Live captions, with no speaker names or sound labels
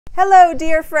Hello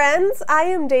dear friends, I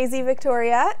am Daisy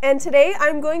Victoria, and today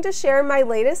I'm going to share my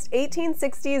latest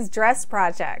 1860s dress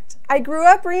project. I grew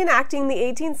up reenacting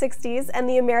the 1860s and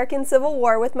the American Civil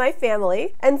War with my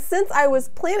family, and since I was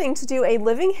planning to do a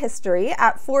living history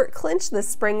at Fort Clinch this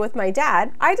spring with my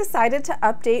dad, I decided to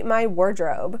update my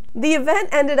wardrobe. The event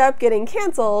ended up getting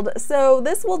canceled, so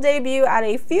this will debut at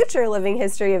a future living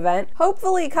history event,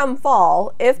 hopefully come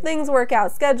fall, if things work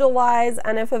out schedule-wise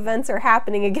and if events are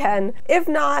happening again. If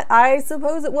not, I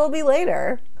suppose it will be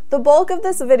later. The bulk of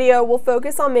this video will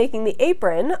focus on making the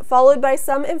apron, followed by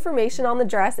some information on the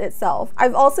dress itself.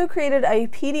 I've also created a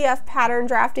PDF pattern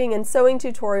drafting and sewing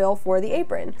tutorial for the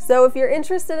apron. So if you're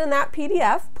interested in that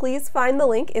PDF, please find the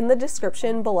link in the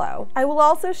description below. I will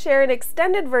also share an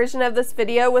extended version of this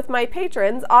video with my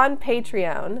patrons on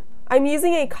Patreon. I'm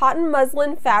using a cotton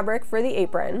muslin fabric for the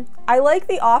apron. I like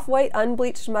the off-white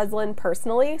unbleached muslin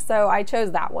personally, so I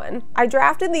chose that one. I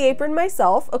drafted the apron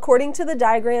myself according to the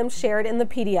diagram shared in the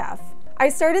PDF. I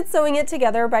started sewing it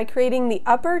together by creating the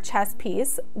upper chest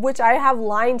piece, which I have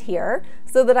lined here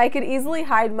so that I could easily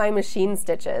hide my machine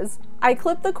stitches. I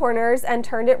clipped the corners and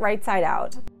turned it right side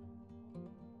out.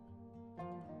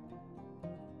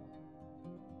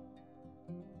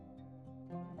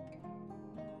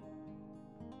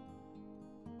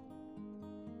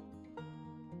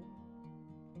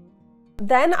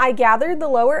 Then I gathered the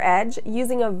lower edge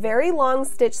using a very long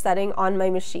stitch setting on my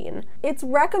machine. It's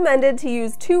recommended to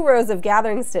use 2 rows of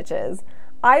gathering stitches.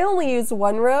 I only used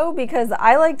 1 row because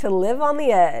I like to live on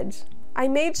the edge. I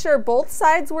made sure both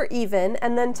sides were even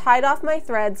and then tied off my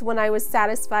threads when I was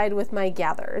satisfied with my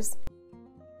gathers.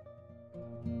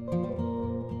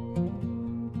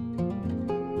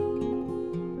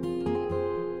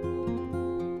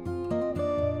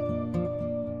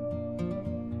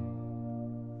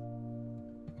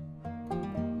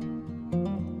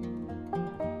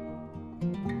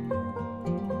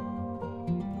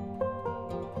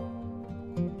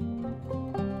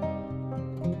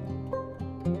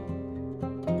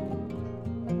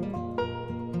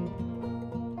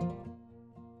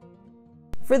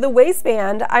 For the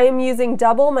waistband, I am using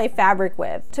double my fabric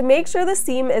width. To make sure the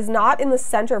seam is not in the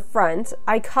center front,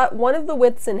 I cut one of the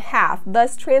widths in half,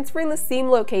 thus transferring the seam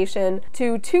location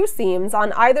to 2 seams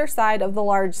on either side of the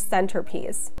large center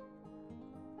piece.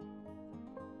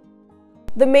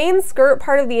 The main skirt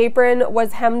part of the apron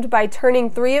was hemmed by turning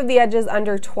 3 of the edges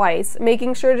under twice,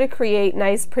 making sure to create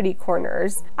nice pretty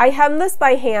corners. I hemmed this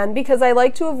by hand because I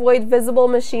like to avoid visible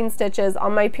machine stitches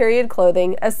on my period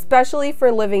clothing, especially for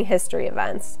living history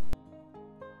events.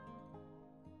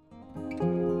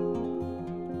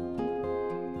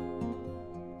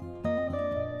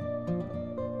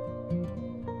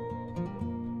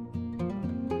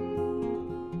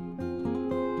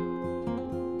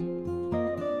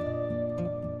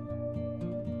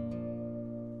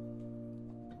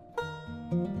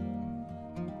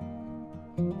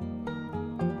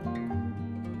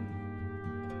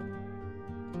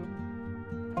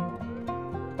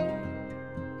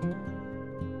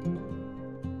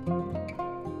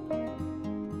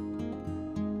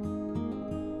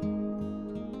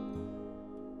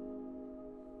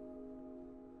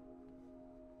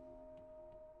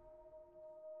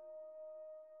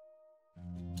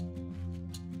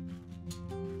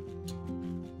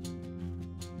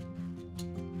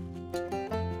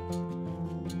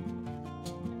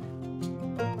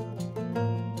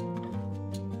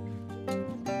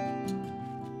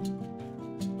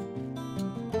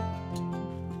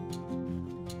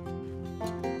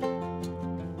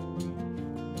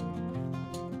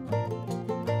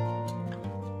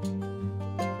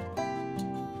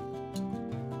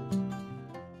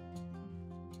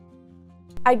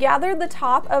 I gathered the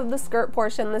top of the skirt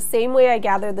portion the same way I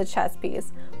gathered the chest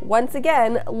piece. Once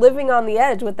again, living on the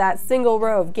edge with that single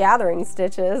row of gathering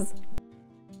stitches.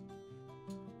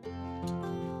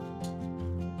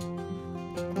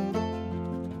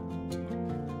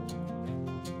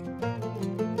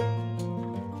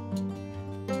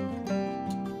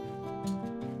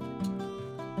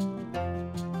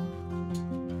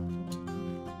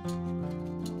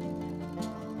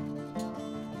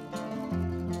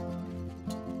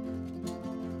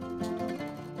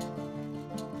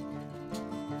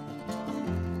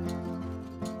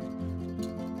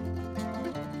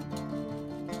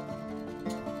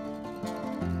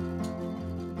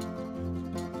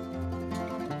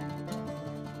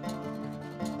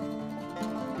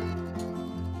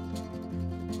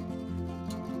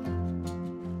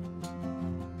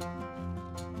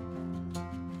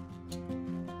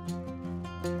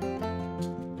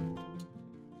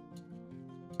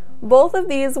 Both of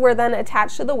these were then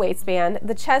attached to the waistband,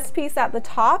 the chest piece at the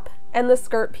top and the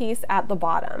skirt piece at the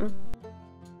bottom.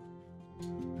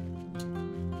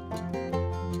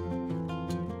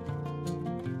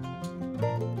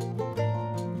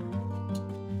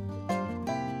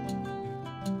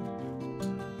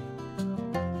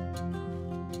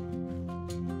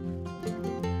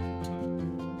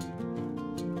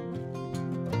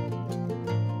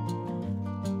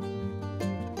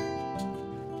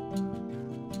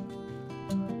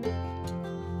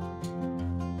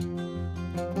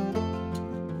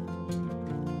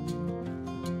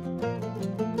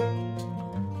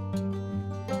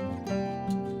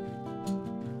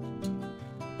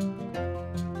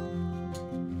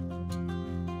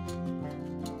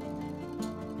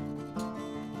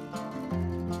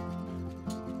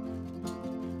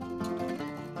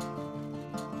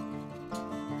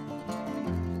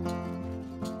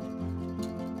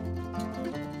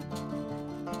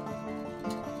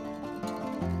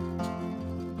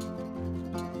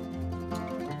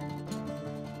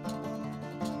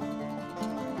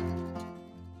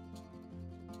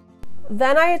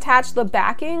 Then I attached the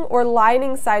backing or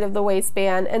lining side of the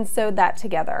waistband and sewed that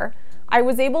together. I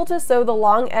was able to sew the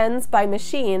long ends by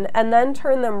machine and then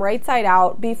turn them right side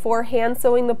out before hand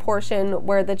sewing the portion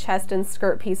where the chest and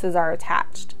skirt pieces are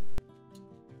attached.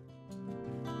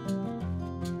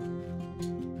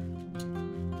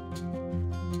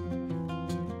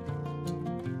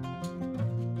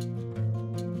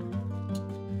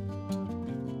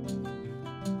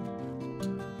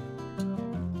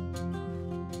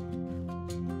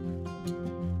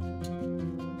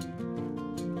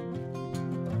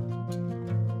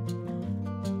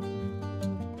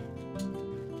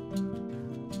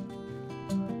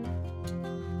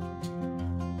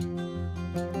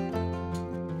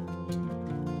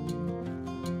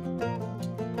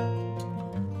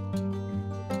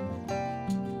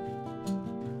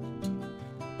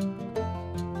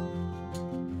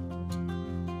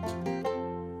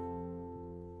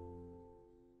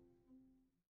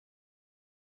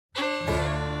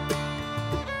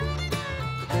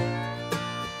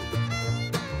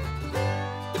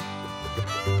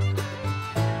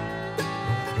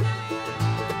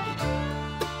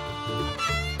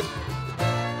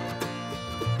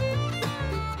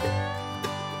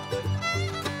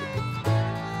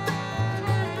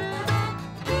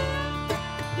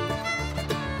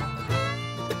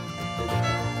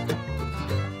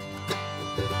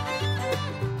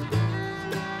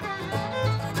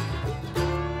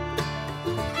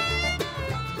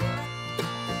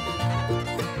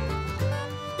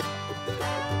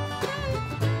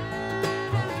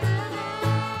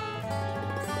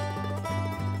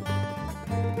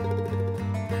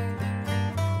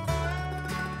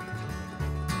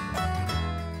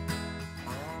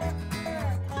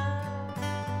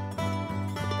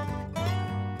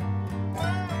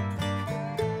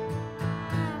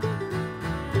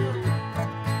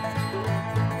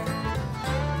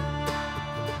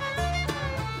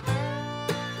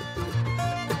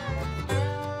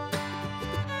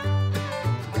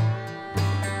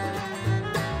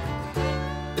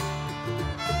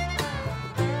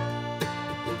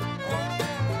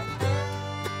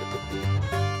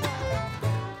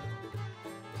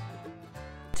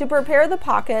 To prepare the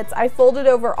pockets, I folded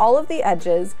over all of the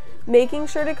edges, making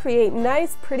sure to create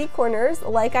nice, pretty corners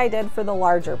like I did for the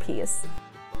larger piece.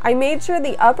 I made sure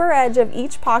the upper edge of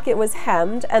each pocket was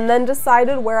hemmed and then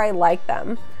decided where I liked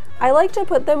them. I like to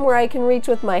put them where I can reach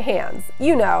with my hands,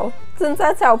 you know, since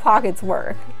that's how pockets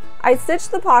work. I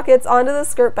stitched the pockets onto the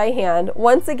skirt by hand,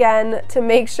 once again to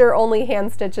make sure only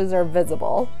hand stitches are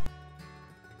visible.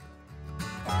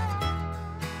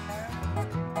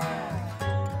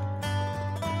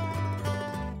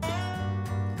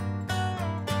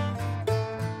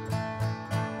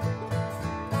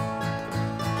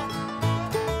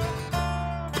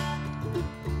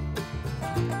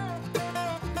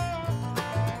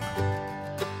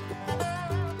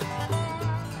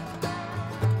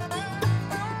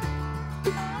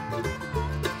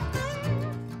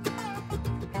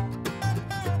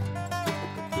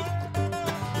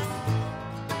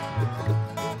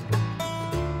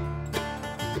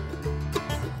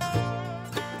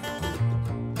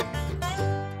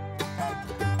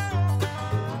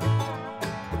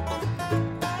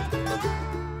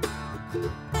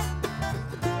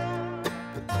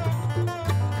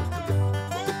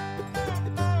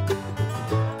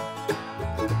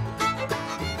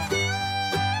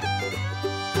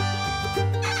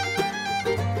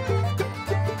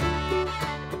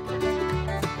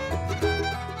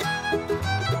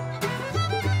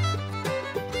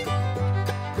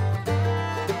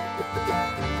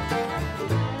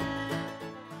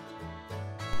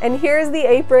 And here's the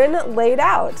apron laid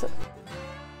out.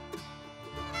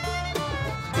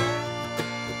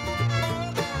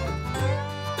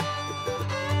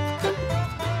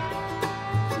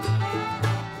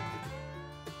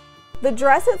 The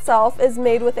dress itself is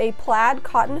made with a plaid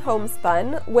cotton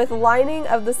homespun with lining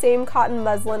of the same cotton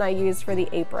muslin I used for the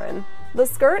apron. The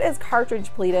skirt is cartridge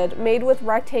pleated, made with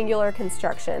rectangular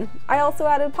construction. I also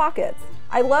added pockets.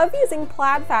 I love using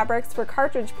plaid fabrics for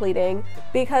cartridge pleating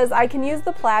because I can use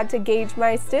the plaid to gauge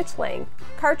my stitch length.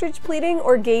 Cartridge pleating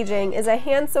or gauging is a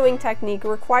hand sewing technique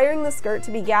requiring the skirt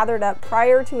to be gathered up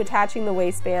prior to attaching the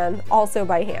waistband, also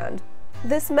by hand.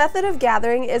 This method of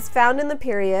gathering is found in the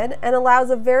period and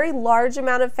allows a very large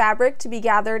amount of fabric to be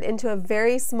gathered into a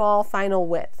very small final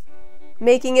width,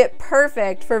 making it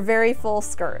perfect for very full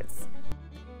skirts.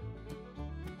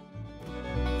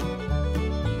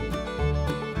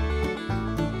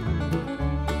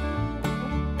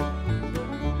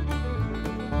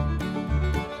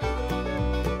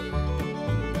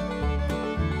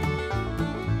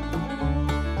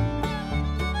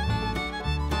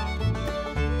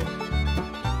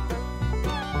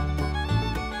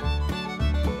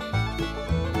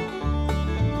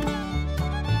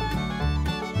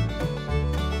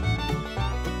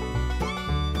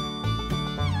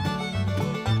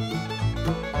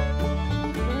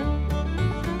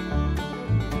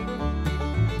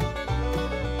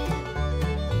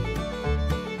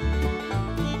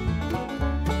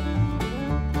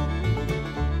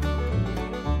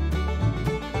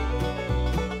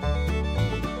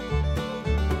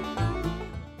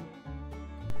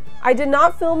 I did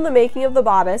not film the making of the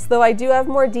bodice, though I do have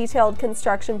more detailed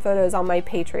construction photos on my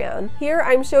Patreon. Here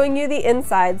I'm showing you the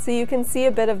inside so you can see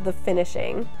a bit of the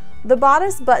finishing. The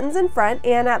bodice buttons in front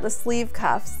and at the sleeve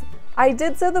cuffs. I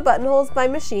did sew the buttonholes by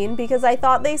machine because I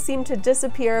thought they seemed to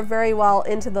disappear very well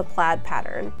into the plaid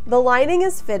pattern. The lining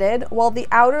is fitted while the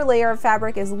outer layer of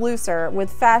fabric is looser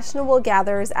with fashionable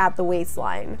gathers at the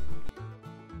waistline.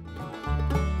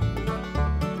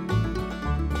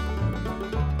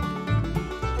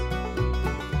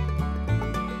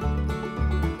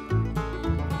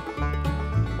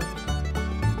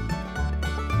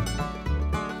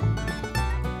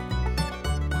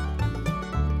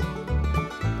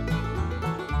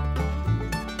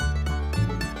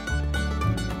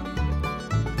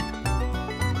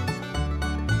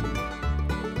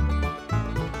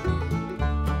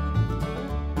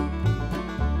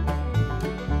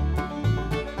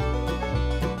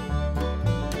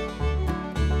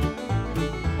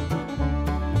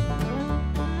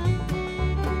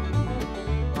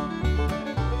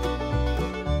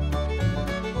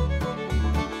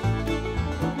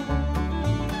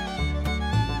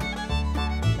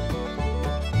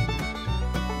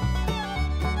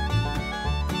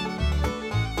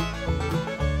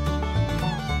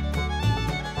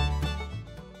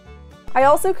 I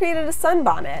also created a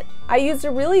sunbonnet. I used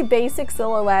a really basic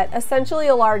silhouette, essentially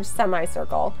a large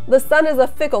semicircle. The sun is a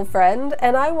fickle friend,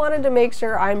 and I wanted to make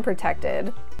sure I'm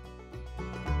protected.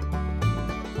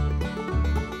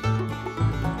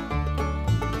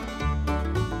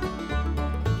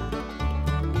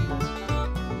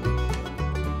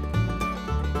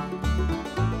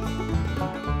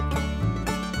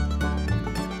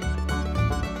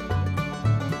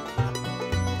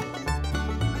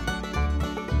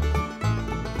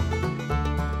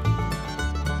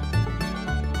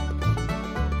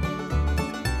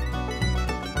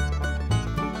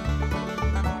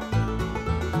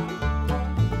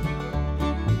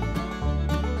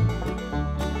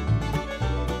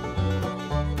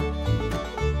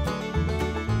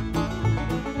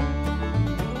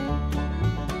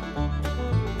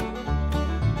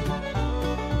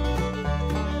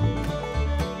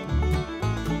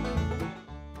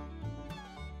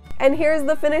 And here's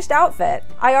the finished outfit.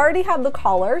 I already had the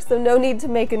collar, so no need to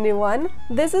make a new one.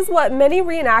 This is what many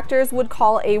reenactors would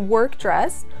call a work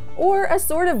dress, or a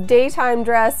sort of daytime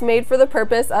dress made for the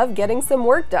purpose of getting some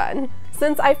work done.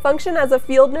 Since I function as a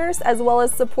field nurse as well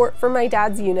as support for my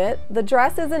dad's unit, the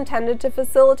dress is intended to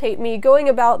facilitate me going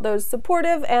about those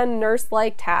supportive and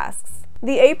nurse-like tasks.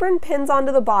 The apron pins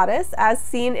onto the bodice, as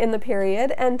seen in the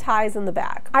period, and ties in the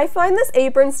back. I find this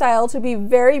apron style to be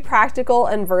very practical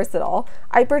and versatile.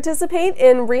 I participate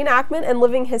in reenactment and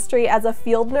living history as a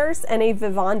field nurse and a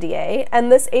vivandier,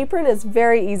 and this apron is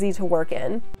very easy to work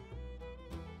in.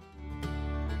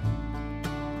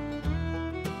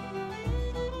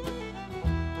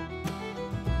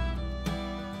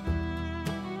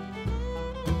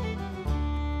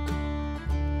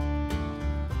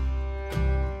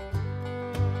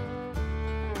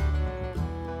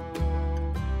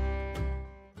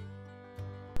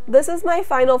 This is my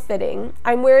final fitting.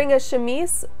 I'm wearing a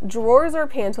chemise, drawers or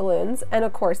pantaloons, and a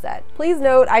corset. Please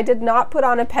note I did not put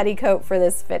on a petticoat for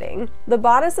this fitting. The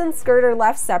bodice and skirt are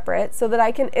left separate so that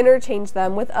I can interchange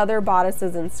them with other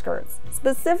bodices and skirts.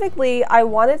 Specifically, I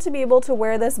wanted to be able to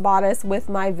wear this bodice with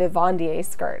my Vivandier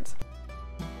skirt.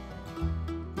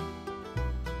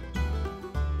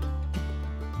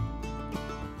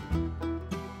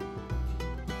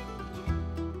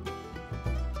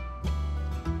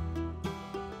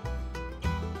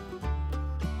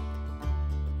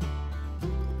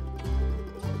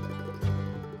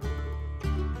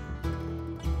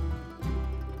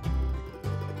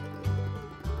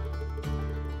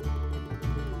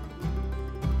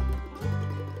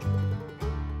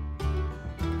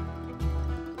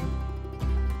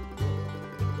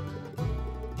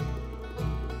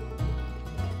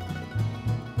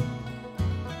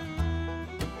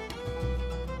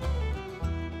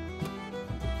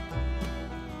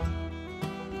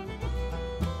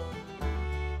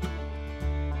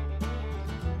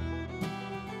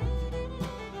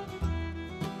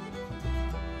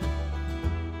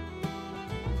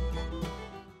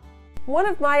 One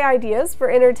of my ideas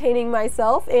for entertaining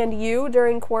myself and you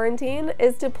during quarantine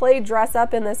is to play dress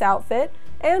up in this outfit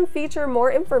and feature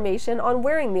more information on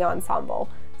wearing the ensemble.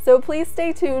 So please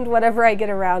stay tuned whenever I get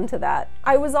around to that.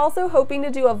 I was also hoping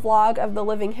to do a vlog of the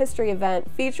Living History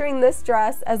event featuring this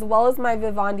dress as well as my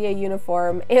Vivandier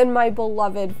uniform and my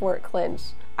beloved Fort Clinch.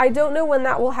 I don't know when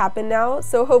that will happen now,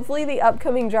 so hopefully the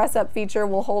upcoming dress-up feature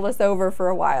will hold us over for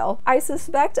a while. I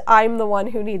suspect I'm the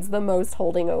one who needs the most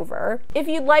holding over. If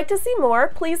you'd like to see more,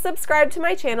 please subscribe to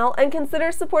my channel and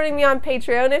consider supporting me on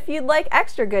Patreon if you'd like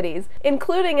extra goodies,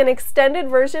 including an extended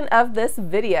version of this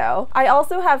video. I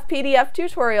also have PDF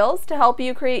tutorials to help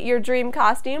you create your dream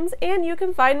costumes, and you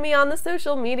can find me on the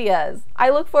social medias. I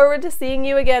look forward to seeing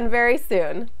you again very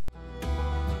soon.